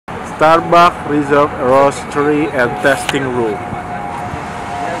Starbucks Reserve Roastery and Tasting Room.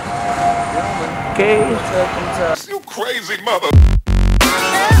 Okay. You crazy mother.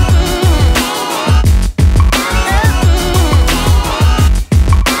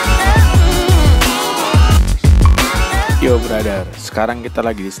 Yo brother, sekarang kita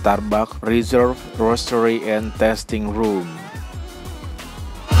lagi di Starbucks Reserve Roastery and Tasting Room.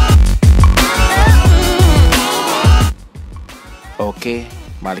 Oke,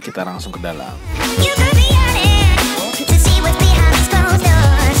 mari kita langsung ke dalam.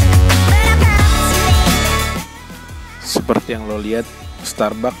 Seperti yang lo lihat,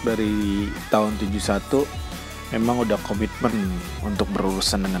 Starbucks dari tahun 71 memang udah komitmen untuk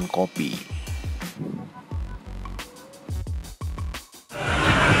berurusan dengan kopi.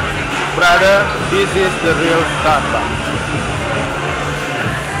 Brother, this is the real Starbucks.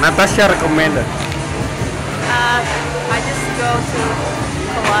 Natasha recommended. I just go to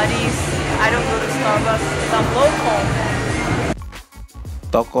Pilates. I don't go to Starbucks because I'm local.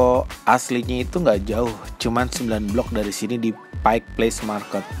 Toko aslinya itu nggak jauh, cuman 9 blok dari sini di Pike Place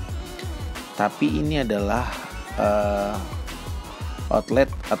Market. Tapi ini adalah outlet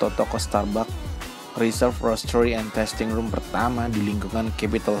atau toko Starbucks Reserve Roastery and Tasting Room pertama di lingkungan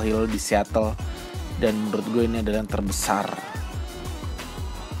Capitol Hill di Seattle, dan menurut gue ini adalah yang terbesar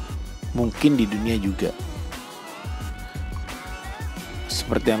mungkin di dunia juga.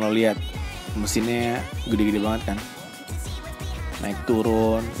 Seperti yang lo lihat, mesinnya gede-gede banget kan, naik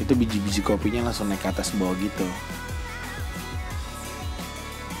turun, itu biji-biji kopinya langsung naik ke atas bawah gitu.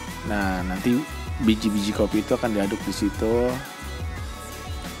 Nah, nanti biji-biji kopi itu akan diaduk di situ.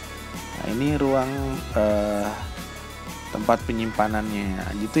 Nah, ini ruang tempat penyimpanannya.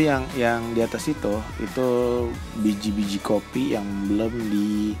 Itu yang di atas itu biji-biji kopi yang belum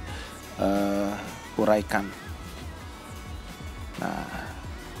diuraikan.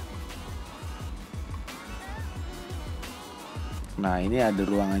 Nah, ini ada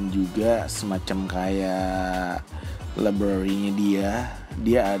ruangan juga semacam kayak library-nya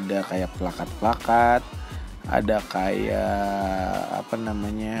dia ada kayak plakat-plakat, ada kayak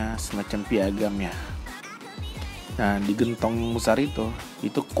semacam piagam ya. Nah, di gentong besar itu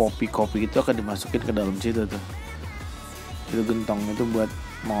kopi-kopi itu akan dimasukin ke dalam situ tuh. Itu gentong itu buat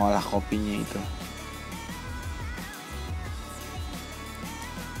mengolah kopinya itu.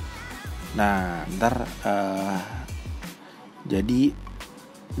 Nah, ntar jadi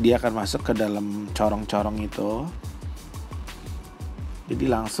dia akan masuk ke dalam corong-corong itu. Jadi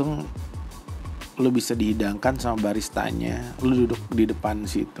langsung lu bisa dihidangkan sama baristanya. Lu duduk di depan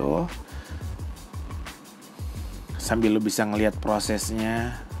situ sambil lu bisa ngelihat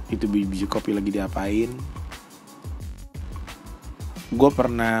prosesnya, itu biji kopi lagi diapain. Gue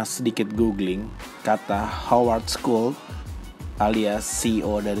pernah sedikit googling kata Howard School alias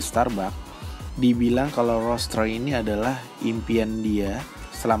CEO dari Starbucks. Dibilang kalau roastery ini adalah impian dia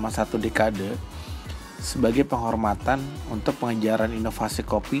selama 1 dekade sebagai penghormatan untuk pengejaran inovasi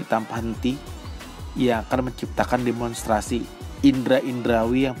kopi tanpa henti yang akan menciptakan demonstrasi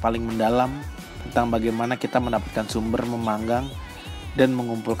indra-indrawi yang paling mendalam tentang bagaimana kita mendapatkan sumber, memanggang, dan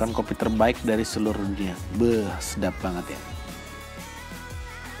mengumpulkan kopi terbaik dari seluruh dunia. Sedap banget ya.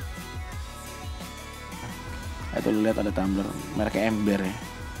 Itu lu lihat ada tumbler mereknya ember ya.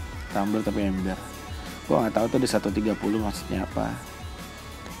 Tumbler tapi ember. Gua nggak tahu tuh di 130 maksudnya apa.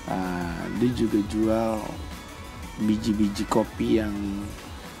 Dia juga jual biji-biji kopi yang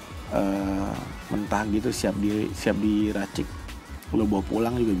mentah gitu, siap diracik. Lo bawa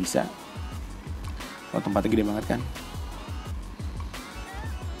pulang juga bisa. Oh, tempatnya gede banget kan.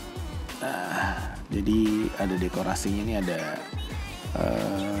 Jadi ada dekorasinya nih, ada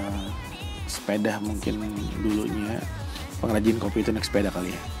sepeda mungkin dulunya pengrajin kopi itu naik sepeda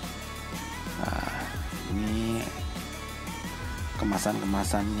kali ya. Nah, ini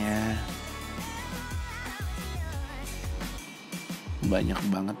kemasannya banyak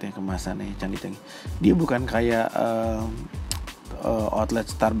banget ya, kemasannya canggih-canggih. Dia bukan kayak outlet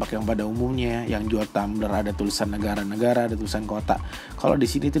Starbucks yang pada umumnya yang jual tumbler ada tulisan negara-negara, ada tulisan kota. Kalau di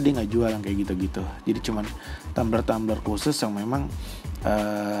sini tuh dia nggak jual yang kayak gitu-gitu. Jadi cuman tumbler khusus yang memang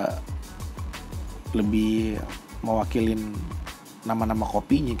lebih mewakilin nama-nama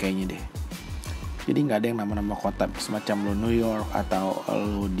kopinya kayaknya deh. Jadi nggak ada yang nama-nama kota semacam lo New York atau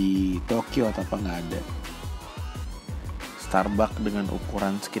lo di Tokyo atau apa, nggak ada. Starbucks dengan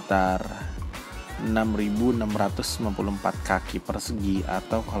ukuran sekitar 6.694 kaki persegi,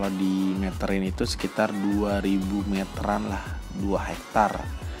 atau kalau di meterin itu sekitar 2.000 meteran lah, 2 hektar.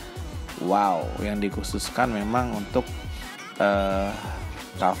 Wow, yang dikhususkan memang untuk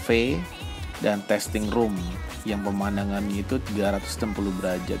cafe dan tasting room yang pemandangannya itu 360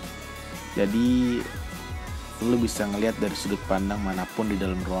 derajat. Jadi lu bisa ngelihat dari sudut pandang manapun di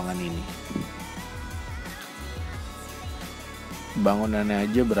dalam ruangan ini. Bangunannya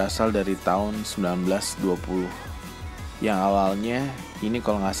aja berasal dari tahun 1920, yang awalnya ini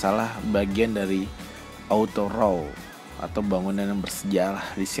kalau nggak salah bagian dari auto row atau bangunan yang bersejarah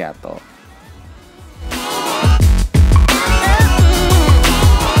di Seattle.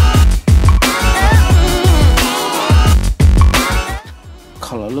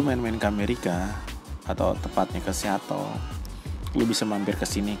 Kalau lu main-main ke Amerika atau tepatnya ke Seattle, lu bisa mampir ke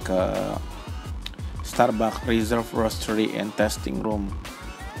sini ke Starbucks Reserve Roastery and Tasting Room.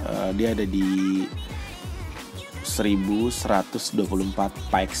 Dia ada di 1124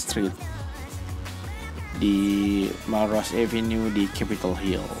 Pike Street di Melrose Avenue di Capitol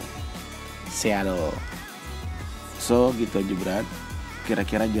Hill, Seattle. So gitu aja Brad,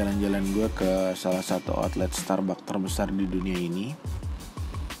 kira-kira jalan-jalan gue ke salah satu outlet Starbucks terbesar di dunia ini.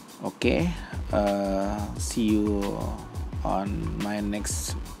 Oke, see you on my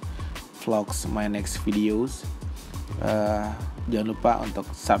next vlogs, my next videos. Jangan lupa untuk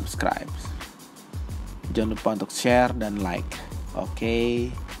subscribe, jangan lupa untuk share dan like. Oke,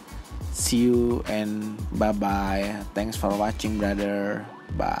 see you and bye bye. Thanks for watching brother.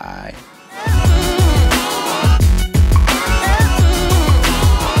 Bye.